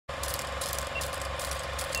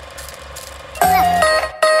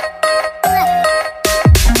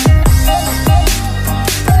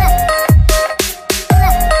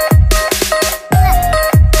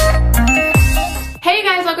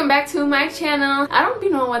channel. I don't be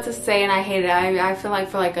knowing what to say and I hate it. I feel like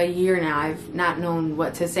for like a year now I've not known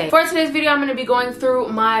what to say. For today's video I'm going to be going through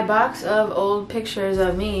my box of old pictures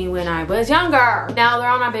of me when I was younger. Now they're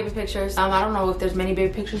all my baby pictures. I don't know if there's many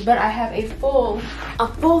baby pictures, but I have a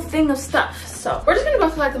full thing of stuff. So we're just gonna go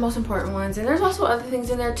through like the most important ones, and there's also other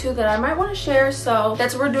things in there too that I might want to share. So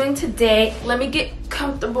that's what we're doing today. Let me get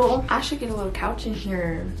comfortable. I should get a little couch in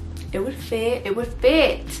here. It would fit. It would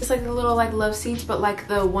fit. It's like the little like love seats, but like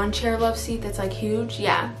the one chair love seat that's like huge.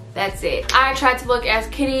 Yeah, that's it. I tried to look as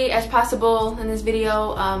kitty as possible in this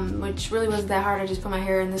video, which really wasn't that hard. I just put my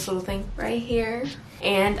hair in this little thing right here.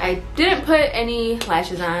 And I didn't put any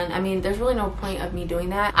lashes on. I mean, there's really no point of me doing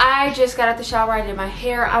that. I just got out the shower, I did my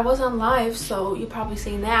hair. I was on live, so you've probably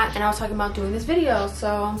seen that. And I was talking about doing this video.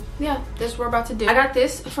 So yeah, this is what we're about to do. I got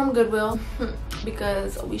this from Goodwill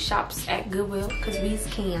because we shops at Goodwill because we's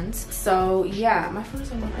cans. So yeah, my phone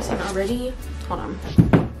is on 1% already. Hold on.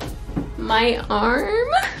 My arm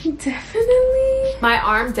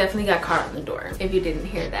definitely got caught on the door, if you didn't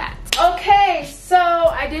hear that. Okay, so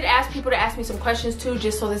I did ask people to ask me some questions too,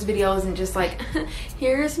 just so this video isn't just like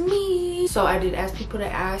here's me. So I did ask people to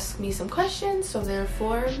ask me some questions, so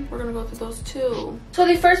therefore we're gonna go through those too. So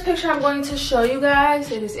the first picture I'm going to show you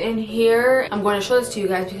guys, it is in here. I'm going to show this to you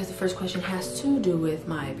guys because the first question has to do with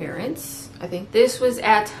my parents. I think this was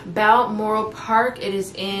at Balmoral Park. It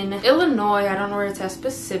is in Illinois. I don't know where it's at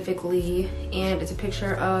specifically. And it's a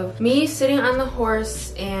picture of me sitting on the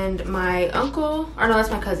horse and my uncle, or no, that's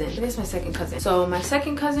my cousin. I think it's my second cousin. So my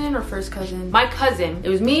second cousin or first cousin? My cousin. It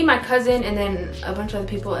was me, my cousin, and then a bunch of other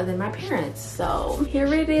people, and then my parents. So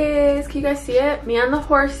here it is. Can you guys see it? Me on the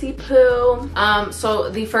horsey poo. So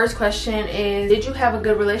the first question is, did you have a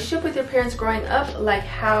good relationship with your parents growing up, like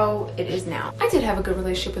how it is now? I did have a good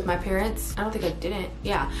relationship with my parents. I don't think I didn't.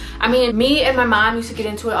 Yeah, I mean, me and my mom used to get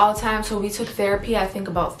into it all the time, so we took therapy I think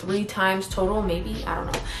about 3 times total, maybe. I don't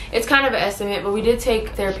know, it's kind of an estimate, but we did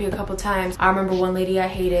take therapy a couple times. I remember one lady I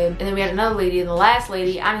hated, and then we had another lady, and the last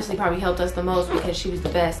lady honestly probably helped us the most because she was the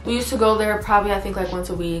best. We used to go there probably I think like once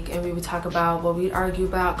a week, and we would talk about what we'd argue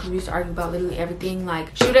about, because we used to argue about literally everything.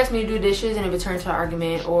 Like, she would ask me to do dishes and it would turn to an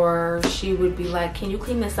argument, or she would be like, can you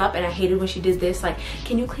clean this up? And I hated when she did this, like,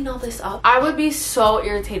 can you clean all this up? I would be so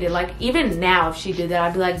irritated. Like, even now if she did that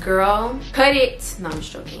I'd be like, girl, cut it. No, I'm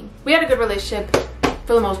just joking. We had a good relationship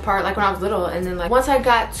for the most part, like when I was little, and then like once I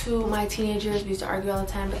got to my teenage years we used to argue all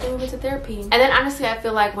the time, but then we went to therapy. And then honestly I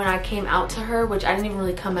feel like when I came out to her, which I didn't even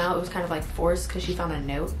really come out, it was kind of like forced because she found a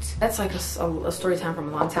note. That's like a story time from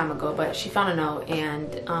a long time ago, but she found a note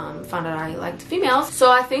and found out I liked females.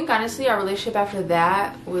 So I think honestly our relationship after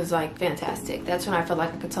that was like fantastic. That's when I felt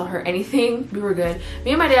like I could tell her anything. We were good.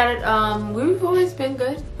 Me and my dad, we've always been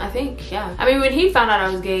good, I think. Yeah, I mean, when he found out I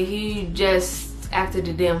was gay, he just acted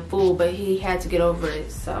a damn fool, but he had to get over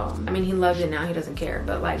it. So I mean, he loved it. Now he doesn't care,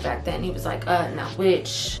 but like back then he was like no.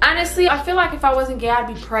 Which honestly I feel like if I wasn't gay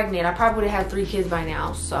I'd be pregnant. I probably would have had 3 kids by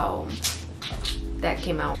now, so that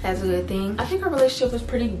came out. That's a good thing. I think our relationship was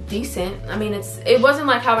pretty decent. I mean, it wasn't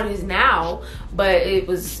like how it is now, but it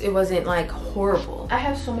wasn't like horrible. I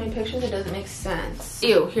have so many pictures it doesn't make sense.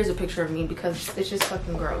 Ew, here's a picture of me because it's just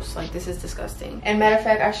fucking gross. Like, this is disgusting. And matter of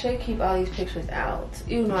fact, I should keep all these pictures out.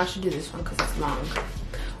 Ew, no, I should do this one because it's long.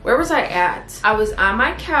 Where was I at? I was on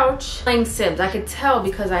my couch playing Sims. I could tell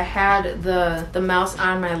because I had the mouse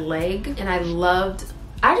on my leg, and I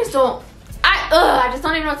just don't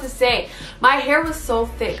even know what to say. My hair was so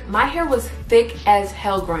thick. My hair was thick as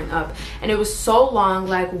hell growing up, and it was so long.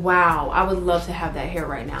 Like, wow, I would love to have that hair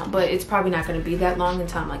right now, but it's probably not going to be that long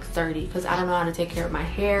until I'm like 30 because I don't know how to take care of my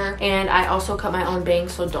hair, and I also cut my own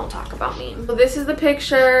bangs, so don't talk about me. So this is the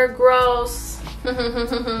picture. Gross.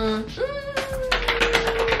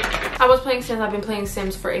 I was playing Sims. I've been playing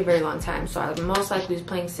Sims for a very long time, so I most likely was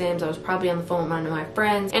playing Sims. I was probably on the phone with one of my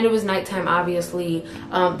friends, and it was nighttime, obviously.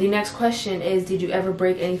 The next question is, did you ever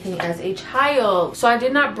break anything as a child? So I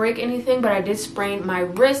did not break anything, but I did sprain my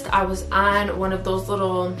wrist. I was on one of those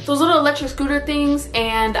little electric scooter things,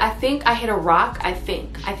 and I think I hit a rock. I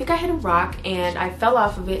think I hit a rock, and I fell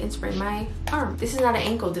off of it and sprained my arm. This is not an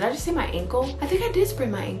ankle. Did I just say my ankle? I think I did sprain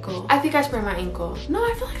my ankle. I think I sprained my ankle. No,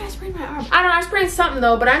 I feel like I sprained my arm. I don't know. I sprained something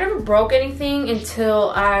though, but I never broke anything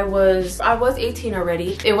until I was 18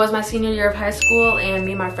 already. It was my senior year of high school, and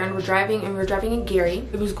me and my friend were driving, and we were driving in Gary.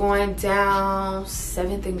 It was going down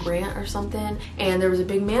 7th and Grant or something, and there was a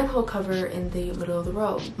big manhole cover in the middle of the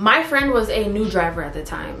road. My friend was a new driver at the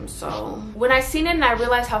time, so when I seen it and I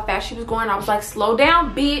realized how fast she was going, I was like, slow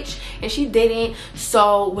down, bitch, and she didn't.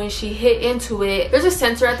 So when she hit into it, there's a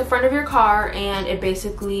sensor at the front of your car, and it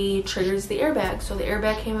basically triggers the airbag. So the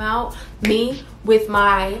airbag came out, Me, with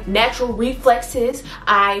my natural reflexes,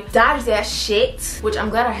 I dodged that shit, which I'm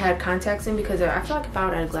glad I had contacts in, because I feel like if I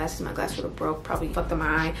would have had glasses, my glass would have broke, probably fucked up my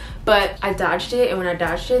eye. But I dodged it, and when I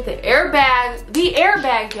dodged it, the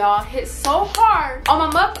airbag, y'all, hit so hard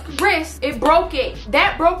on my motherfucking wrist, it broke it.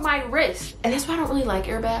 That broke my wrist. And that's why I don't really like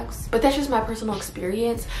airbags, but that's just my personal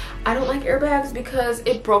experience. I don't like airbags because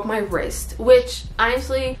it broke my wrist, which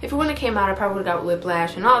honestly, if it wouldn't have came out, I probably would have got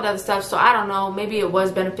whiplash and all that other stuff. So I don't know, maybe it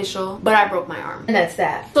was beneficial, but I broke my arm. And that's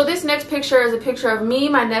that. So this next picture is a picture of me,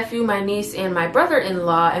 my nephew, my niece, and my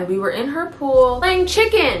brother-in-law, and we were in her pool playing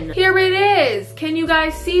chicken. Here it is. Can you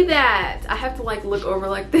guys see that? I have to like look over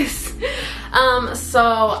like this.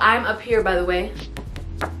 So I'm up here, by the way,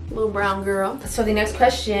 little brown girl. So the next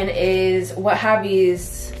question is, what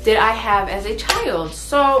hobbies did I have as a child?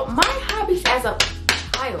 So my hobbies as a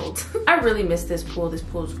child, I really miss this pool. This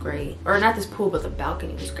pool's great. Or not this pool, but the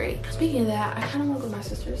balcony was great. Speaking of that, I kind of want to go to my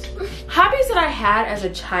sister's. Hobbies that I had as a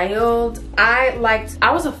child, I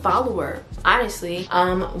was a follower. Honestly,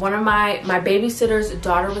 one of my babysitter's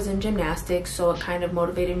daughter was in gymnastics, so it kind of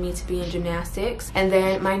motivated me to be in gymnastics. And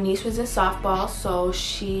then my niece was in softball, so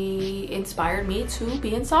she inspired me to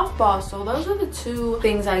be in softball. So those are the two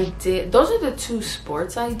things I did. Those are the two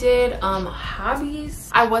sports I did.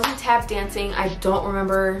 Hobbies, I wasn't tap dancing. I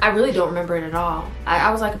really don't remember it at all.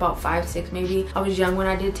 I was like about 5, 6 maybe. I was young when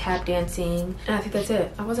I did tap dancing, and I think that's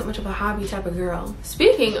it. I wasn't much of a hobby type of girl.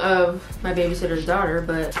 Speaking of my babysitter's daughter,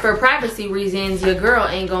 but for privacy reasons, your girl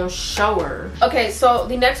ain't gonna show her. Okay, so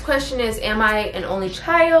the next question is, am I an only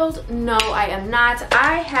child? No, I am not.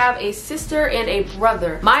 I have a sister and a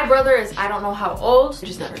brother. My brother is, I don't know how old, you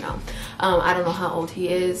just never know. I don't know how old he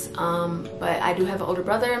is, but I do have an older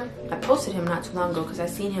brother. I posted him not too long ago because I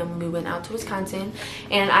seen him when we went out to Wisconsin.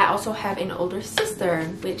 And I also have an older sister,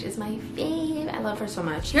 which is my fave. I love her so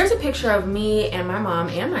much. Here's a picture of me and my mom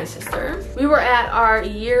and my sister. We were at our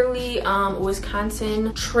yearly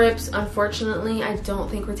Wisconsin trips. Unfortunately, I don't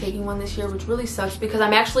think we're taking one this year, which really sucks because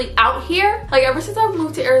I'm actually out here. Like ever since I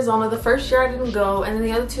moved to Arizona, the first year I didn't go, and then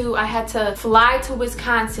the other two I had to fly to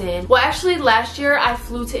Wisconsin. Well, actually last year I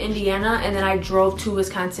flew to Indiana and then I drove to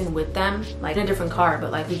Wisconsin with them, like in a different car,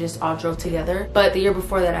 but like we just all drove together. But the year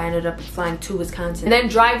before that I ended up flying to Wisconsin and then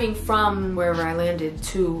driving from wherever I landed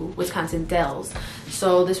to Wisconsin Dells.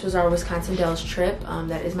 So this was our Wisconsin Dells trip.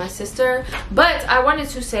 That is my sister. But I wanted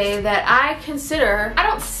to say that I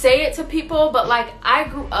don't say it to people, but like I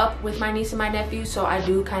grew up with my niece and my nephew, so I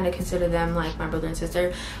do kind of consider them like my brother and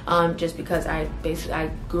sister, just because I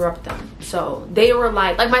grew up with them. So they were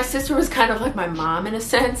like my sister was kind of like my mom in a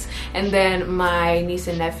sense, and then my niece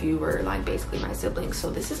and nephew were like basically my siblings. So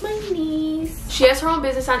this is my niece. She has her own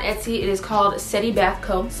business on Etsy. It is called Seti Bath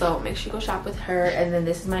Co. So make sure you go shop with her. And then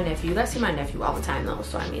this is my nephew. You guys see my nephew all the time though,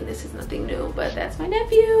 so I mean this is nothing new, but that's my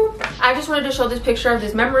nephew. I just wanted to show this picture of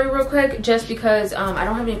this memory real quick, just because I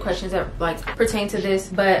don't have any questions that like pertain to this,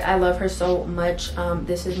 but I love her so much.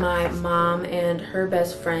 This is my mom and her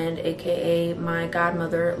best friend, aka my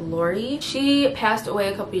godmother Lori. She passed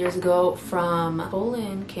away a couple years ago from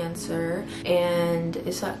colon cancer, and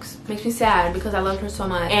it sucks. Makes me sad because I loved her so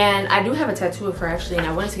much. And I do have a tattoo of her actually, and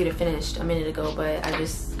I wanted to get it finished a minute ago, but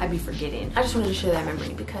I'd be forgetting. I just wanted to share that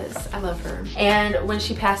memory because I love her. And when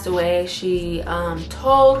she passed away, she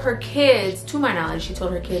told her kids, to my knowledge, she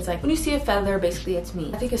told her kids like, when you see a feather, basically it's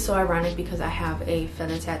me. I think it's so ironic because I have a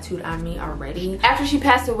feather tattooed on me already. After she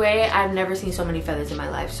passed away, I've never seen so many feathers in my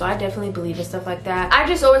life, so I definitely believe in stuff like that. I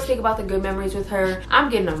just always think about the good memories with her. I'm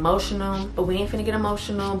getting emotional, but we ain't finna get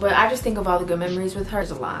emotional, but I just think of all the good memories with her.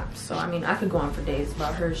 There's a lot, so I mean I could go on for days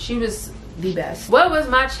about her. She was the best. What was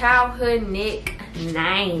my childhood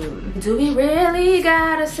nickname? Do we really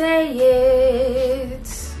gotta say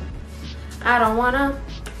it? I don't wanna.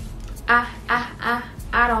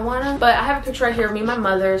 I don't wanna. But I have a picture right here of me and my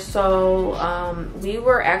mother. So we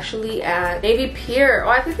were actually at Navy Pier. Oh,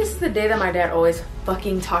 I think this is the day that my dad always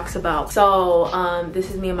fucking talks about. So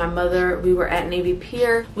this is me and my mother. We were at Navy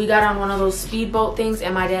Pier. We got on one of those speedboat things,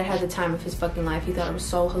 and my dad had the time of his fucking life. He thought it was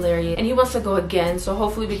so hilarious, and he wants to go again, so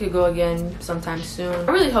hopefully we could go again sometime soon.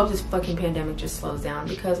 I really hope this fucking pandemic just slows down,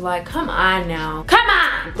 because like, come on now, come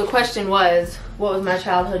on. The question was, what was my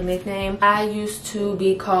childhood nickname? I used to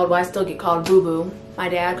be called, well, I still get called Boo Boo. My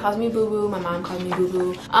dad calls me Boo Boo. My mom calls me Boo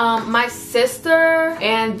Boo. My sister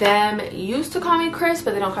and them used to call me Chris,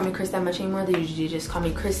 but they don't call me Chris that much anymore. They usually just call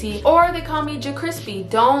me Crissy, or they call me Crispy.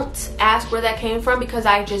 Don't ask where that came from because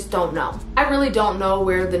I just don't know. I really don't know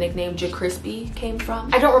where the nickname Crispy came from.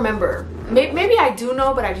 I don't remember. Maybe I do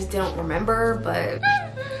know, but I just don't remember. But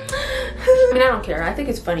I mean, I don't care. I think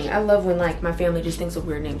it's funny. I love when like my family just thinks of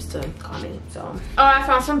weird names to call me. So, oh, I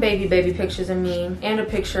found some baby pictures of me and a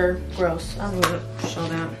picture. Gross. I'm gonna show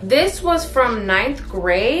that. This was from 9th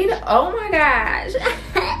grade. Oh my gosh.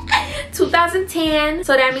 2010.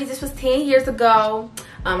 So that means this was 10 years ago.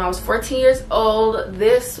 I was 14 years old.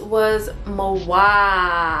 This was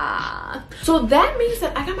Moa. So that means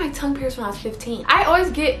that I got my tongue pierced when I was 15. I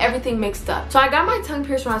always get everything mixed up. So I got my tongue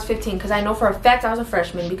pierced when I was 15 because I know for a fact I was a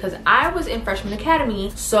freshman because I was in freshman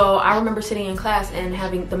academy. So I remember sitting in class and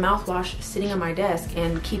having the mouthwash sitting on my desk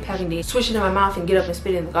and keep having to swish it in my mouth and get up and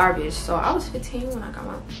spit it in the garbage. So I was 15 when I got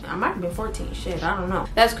I might have been 14. Shit, I don't know.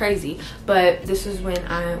 That's crazy. But this is when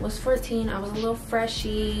I was 14. I was a little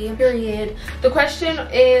freshy, period. The question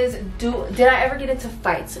is, did I ever get into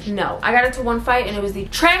fights? No. I got into one fight and it was the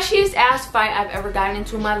trashiest ass fight I've ever gotten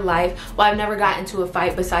into in my life. Well, I've never gotten into a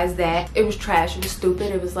fight besides that. It was trash. It was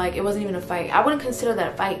stupid. It was like, it wasn't even a fight. I wouldn't consider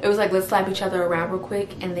that a fight. It was like, let's slap each other around real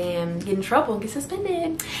quick and then get in trouble and get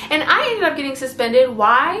suspended. And I ended up getting suspended.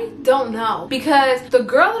 Why? Don't know. Because the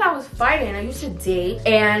girl that I was fighting, I used to date,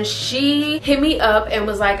 and she hit me up and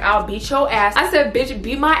was like, I'll beat your ass. I said, bitch,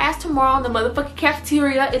 beat my ass tomorrow in the motherfucking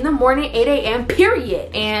cafeteria in the morning, 8 a.m.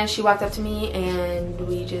 period. And she walked up to me and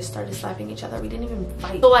we just started slapping each other. We didn't even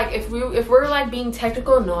fight. So like, if we're like being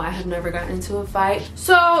technical, no, I have never gotten into a fight.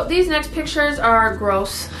 So these next pictures are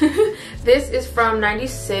gross. This is from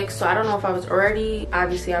 96, so I don't know if I was already,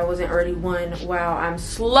 obviously I wasn't already one. Wow, I'm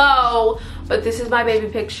slow. But this is my baby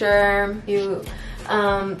picture. Cute.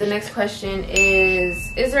 The next question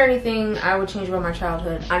is there anything I would change about my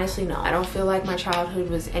childhood? Honestly, no. I don't feel like my childhood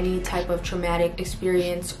was any type of traumatic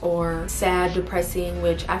experience or sad, depressing,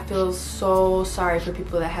 which I feel so sorry for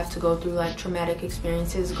people that have to go through like traumatic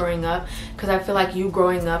experiences growing up, because I feel like you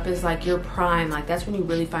growing up is like your prime. Like that's when you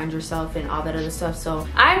really find yourself and all that other stuff. So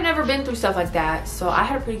I've never been through stuff like that, so I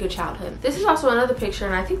had a pretty good childhood. This is also another picture,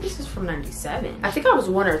 and I think this is from 97. I think I was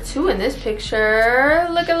 1 or 2 in this picture.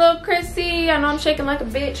 Look at little Crissy. I know I'm shaking like a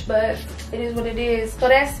bitch, but it is what it is. So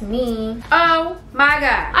that's me. Oh my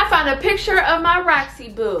god, I found a picture of my Roxy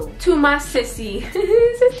boo. To my sissy.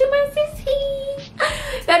 This is to my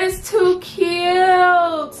sissy. That is too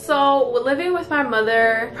cute. So living with my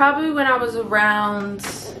mother probably when I was around,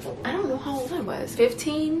 I don't know how old I was,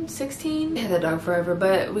 15, 16. I had that dog forever,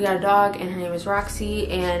 but we got a dog and her name is Roxy,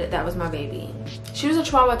 and that was my baby. She was a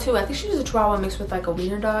Chihuahua too. I think she was a Chihuahua mixed with like a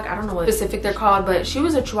wiener dog. I don't know what specific they're called, but she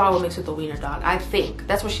was a Chihuahua mixed with a wiener dog. I think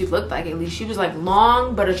that's what she looked like. At least she was like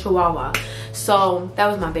long, but a Chihuahua. So that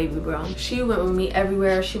was my baby girl. She went with me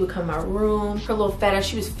everywhere. She would come to my room. Her little fat ass.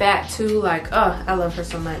 She was fat too. Like, oh, I love her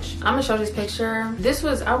so much. I'm gonna show this picture. This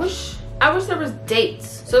was, I wish there was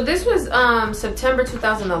dates. So this was September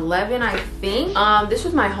 2011, I think. This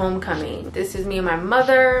was my homecoming. This is me and my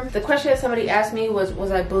mother. The question that somebody asked me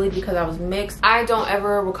was I bullied because I was mixed? I don't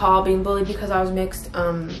ever recall being bullied because I was mixed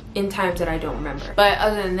in times that I don't remember. But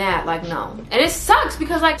other than that, like, no. And it sucks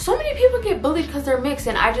because like so many people get bullied because they're mixed,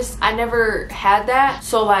 and I never had that.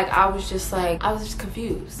 So like I was just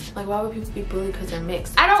confused. Like, why would people be bullied because they're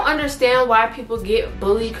mixed? I don't understand why people get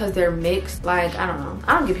bullied because they're mixed. Like, I don't know.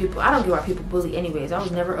 I don't get why people bully anyways. I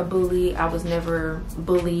was never a bully. I was never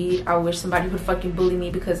bullied. I wish somebody would fucking bully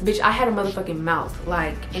me because bitch, I had a motherfucking mouth.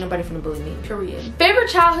 Like, ain't nobody finna bully me, period. Favorite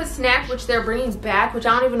childhood snack, which they're bringing back, which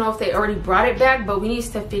I don't even know if they already brought it back, but we need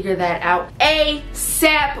to figure that out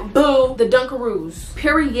ASAP, boo. The Dunkaroos,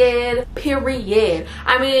 period.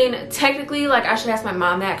 I mean, technically, like, I should ask my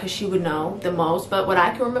mom that because she would know the most, but what I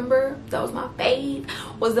can remember, that was my fave,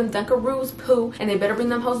 was them Dunkaroos, poo. And they better bring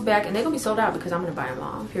them hoes back, and they're gonna be sold out because I'm gonna buy them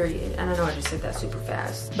all, period. And I know I just said that super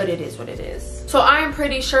fast, but it is what it is. So I'm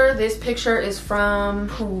pretty sure this picture is from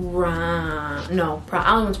prom. No, prom.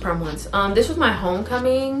 I only went to prom once. This was my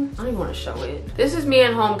homecoming. I don't even want to show it. This is me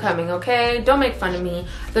in homecoming, okay? Don't make fun of me.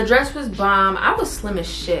 The dress was bomb. I was slim as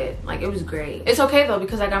shit. Like, it was great. It's okay though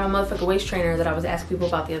because I got my motherfucking waist trainer that I was asking people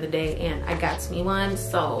about the other day, and I got me one.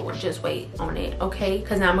 So just wait on it, okay?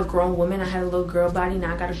 Because now I'm a grown woman. I had a little girl body.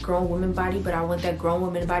 Now I got a grown woman body, but I want that grown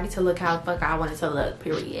woman body to look how the fuck I want it to look,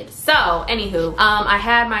 period. So anywho, I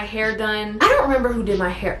had my hair done. I don't remember who did my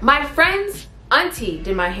hair. My friend's auntie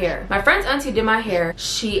did my hair. My friend's auntie did my hair.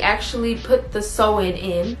 She actually put the sew-in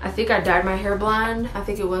in. I think I dyed my hair blonde. I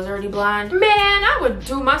think it was already blonde. Man, I would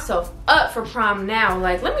do myself up for prom now.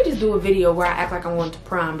 Like, let me just do a video where I act like I'm going to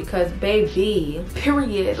prom because baby,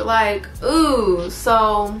 period. Like, ooh.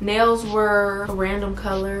 So nails were a random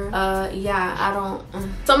color. Yeah, I don't.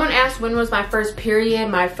 Someone asked when was my first period.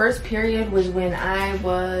 My first period was when I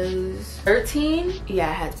was 13. Yeah,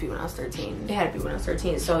 it had to be when I was 13. It had to be when I was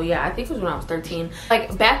 13. So yeah, I think it was when I was 13. 13.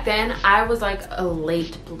 Like back then I was like a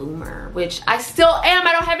late bloomer, which I still am.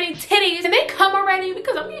 I don't have any titties and they come already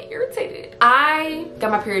because I'm getting irritated. I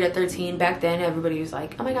got my period at 13. Back then everybody was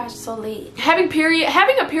like, oh my gosh, it's so late. Having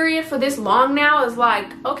a period for this long now is like,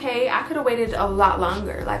 okay, I could have waited a lot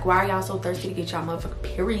longer. Like, why are y'all so thirsty to get y'all motherfucking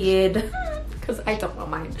period? Because I don't know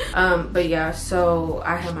mine. But yeah, so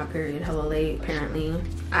I had my period hella late apparently.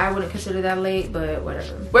 I wouldn't consider that late, but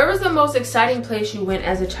whatever. Where was the most exciting place you went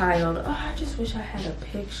as a child? Oh, I just wish I had a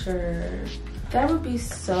picture. That would be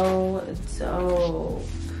so dope.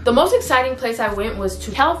 The most exciting place I went was to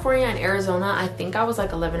California and Arizona. I think I was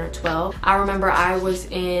like 11 or 12. I remember I was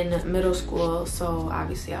in middle school, so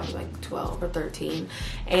obviously I was like 12 or 13.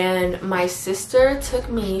 And my sister took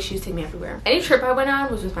me, she used to take me everywhere. Any trip I went on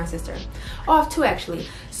was with my sister. Oh, I have two actually.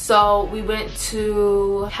 So we went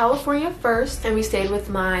to California first and we stayed with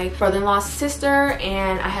my brother-in-law's sister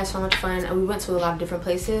and I had so much fun. And we went to a lot of different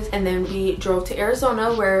places. And then we drove to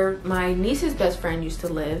Arizona where my niece's best friend used to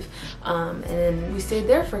live. And then we stayed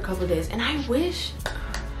there for a couple of days. And I wish,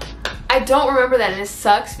 I don't remember that and it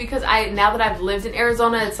sucks because now that I've lived in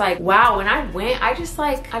Arizona, it's like, wow, when I went, I just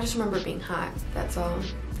remember it being hot. That's all.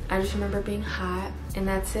 I just remember it being hot and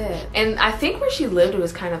that's it. And I think where she lived, it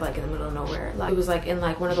was kind of like in the middle of nowhere. Like it was like in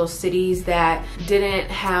like one of those cities that didn't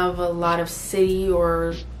have a lot of city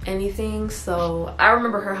or anything. So I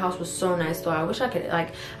remember her house was so nice though. I wish I could,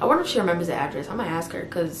 like, I wonder if she remembers the address. I'm gonna ask her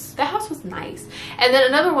because that house was nice. And then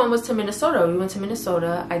another one was to Minnesota. We went to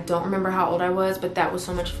Minnesota. I don't remember how old I was, but that was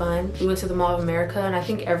so much fun. We went to the Mall of America and I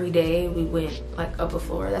think every day we went like up a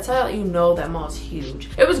floor. That's how you know that mall is huge.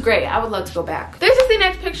 It was great. I would love to go back. This is the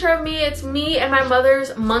next picture of me. It's me and my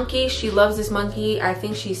mother's monkey. She loves this monkey. I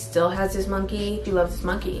think she still has this monkey. She loves this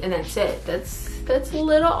monkey and that's it. That's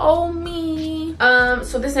little old me.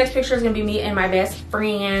 So this next picture is gonna be me and my best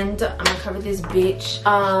friend. I'm gonna cover this bitch.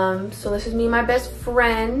 So this is me and my best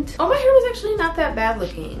friend. Oh, my hair was actually not that bad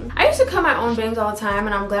looking. I used to cut my own bangs all the time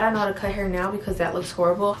and I'm glad I know how to cut hair now because that looks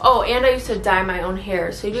horrible. Oh, and I used to dye my own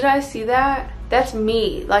hair. So you guys see that? That's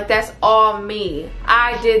me. Like, that's all me.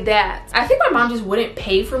 I did that. I think my mom just wouldn't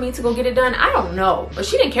pay for me to go get it done. I don't know. But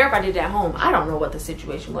she didn't care if I did it at home. I don't know what the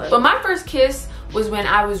situation was. But my first kiss was when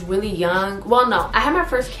I was really young. Well, no. I had my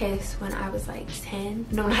first kiss when I was like 10.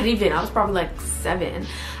 No, not even. I was probably like 7.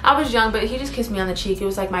 I was young, but he just kissed me on the cheek. It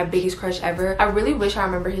was like my biggest crush ever. I really wish I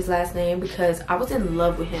remember his last name because I was in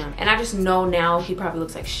love with him. And I just know now he probably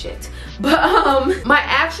looks like shit. But my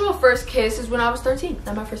actual first kiss is when I was 13.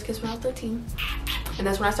 That's my first kiss when I was 13. And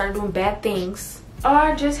that's when I started doing bad things. Oh,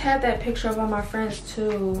 I just had that picture of all my friends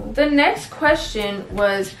too. The next question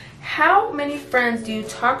was, how many friends do you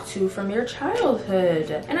talk to from your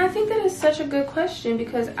childhood? And I think that is such a good question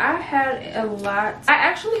because I had a lot. I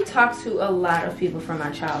actually talked to a lot of people from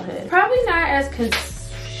my childhood. Probably not as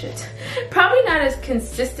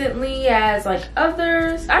consistently as like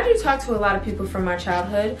others. I do talk to a lot of people from my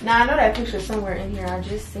childhood. Now I know that picture somewhere in here. I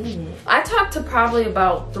just seen it. I talked to probably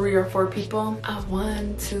about 3 or 4 people.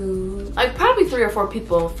 Like probably 3 or 4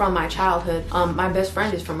 people from my childhood. My best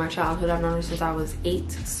friend is from my childhood. I've known her since I was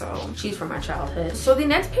 8, so she's from my childhood. So the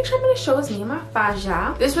next picture I'm gonna show is me and my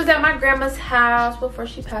faja. This was at my grandma's house before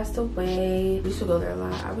she passed away. We used to go there a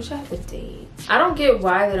lot. I wish I had the date. I don't get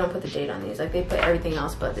why they don't put the date on these. Like they put everything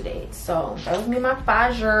else but the date. So that was me and my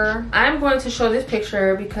faja. I'm going to show this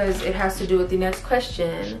picture because it has to do with the next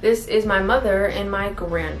question. This is my mother and my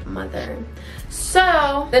grandmother.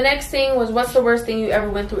 So the next thing was, what's the worst thing you ever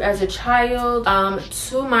went through as a child?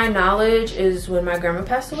 To my knowledge is when my grandma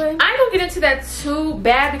passed away. I don't get into that too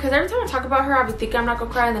bad because every time I talk about her, I would think I'm not gonna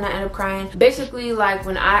cry and then I end up crying. Basically, like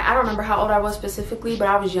when I don't remember how old I was specifically, but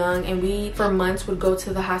I was young and we for months would go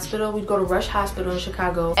to the hospital. We'd go to Rush Hospital in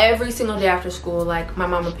Chicago every single day after school. Like my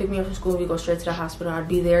mom would pick me up from school, we'd go straight to the hospital. I'd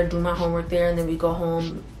be there, do my homework there, and then we'd go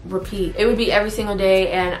home, repeat. It would be every single day.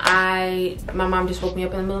 And my mom just woke me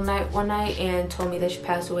up in the middle of the night one night and told me that she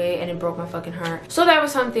passed away, and it broke my fucking heart. So that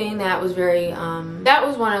was something that was very that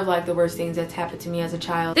was one of like the worst things that's happened to me as a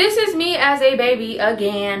child. This is me as a baby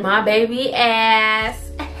again, my baby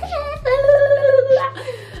ass.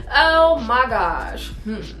 Oh my gosh.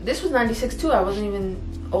 This was 96 too. I wasn't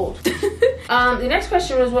even old. The next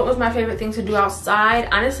question was, what was my favorite thing to do outside?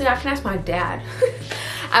 Honestly, I can ask my dad.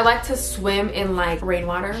 I like to swim in like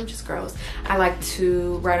rainwater, just gross. I like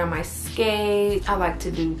to ride on my skate. I like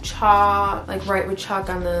to do chalk, like write with chalk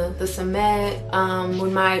on the cement.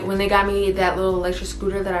 When they got me that little electric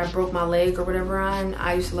scooter that I broke my leg or whatever on,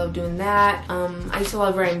 I used to love doing that. I used to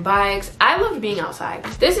love riding bikes. I loved being outside.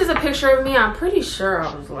 This is a picture of me. I'm pretty sure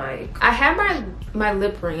I was like, I had my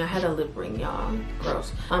lip ring. I had a lip ring, y'all.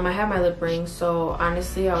 Gross. I had my lip ring, so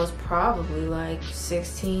honestly I was probably like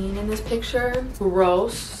 16 in this picture.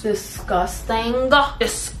 Gross. Disgusting.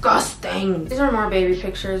 Disgusting. These are more baby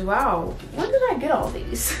pictures. Wow, when did I get all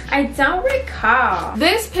these? I don't recall.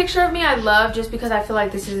 This picture of me I love just because I feel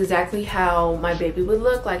like this is exactly how my baby would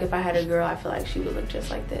look. Like if I had a girl, I feel like she would look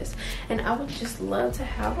just like this, and I would just love to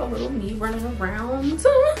have a little me running around.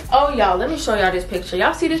 Oh y'all, let me show y'all this picture.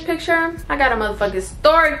 Y'all see this picture? I got a motherfucking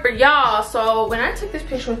story for y'all. So when I took this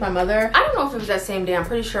picture with my mother, I don't know if it was that same day, I'm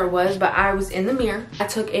pretty sure it was, but I was in the mirror. I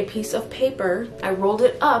took a piece of paper, I rolled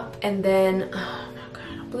it up, and then I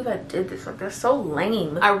believe I did this, like that's so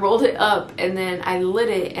lame. I rolled it up and then I lit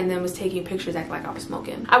it and then was taking pictures acting like I was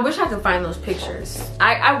smoking. I wish I could find those pictures.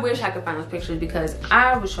 I wish I could find those pictures because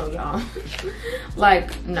I would show y'all.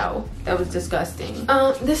 Like, no, that was disgusting.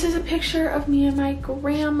 This is a picture of me and my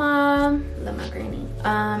grandma. Love my granny.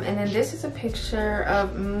 And then this is a picture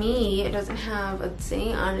of me. It doesn't have a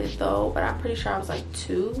date on it though, but I'm pretty sure I was like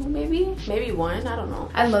 2, maybe 1, I don't know.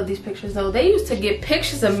 I love these pictures though. They used to get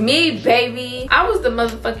pictures of me, baby. I was the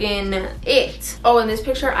motherfucking it. Oh, and this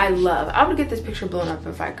picture I love. I would get this picture blown up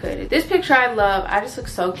if I could. This picture I love. I just look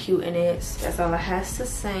so cute in it. That's all I has to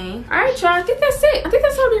say. All right, y'all, I think that's it. I think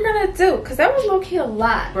that's all we're gonna do because that was low-key a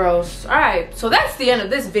lot. Gross. All right, so that's the end of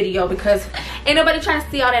this video because ain't nobody trying to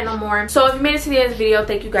see all that no more. So if you made it to the end of this video,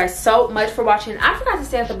 thank you guys so much for watching. I forgot to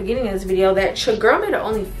say at the beginning of this video that your girl made her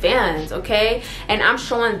OnlyFans, okay? And I'm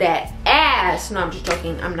showing that ass. No, I'm just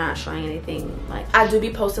joking. I'm not showing anything. Like, I do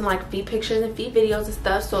be posting like feet pictures and feet videos and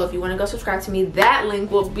stuff. So if you want to go subscribe to me, that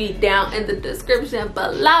link will be down in the description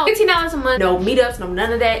below. $15 a month. No meetups, no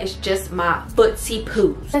none of that. It's just my footsie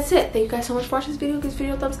poos. That's it. Thank you guys so much for watching this video. Give this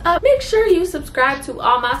video a thumbs up. Make sure you subscribe to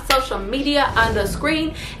all my social media on the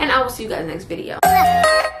screen. And I will see you guys in the next video.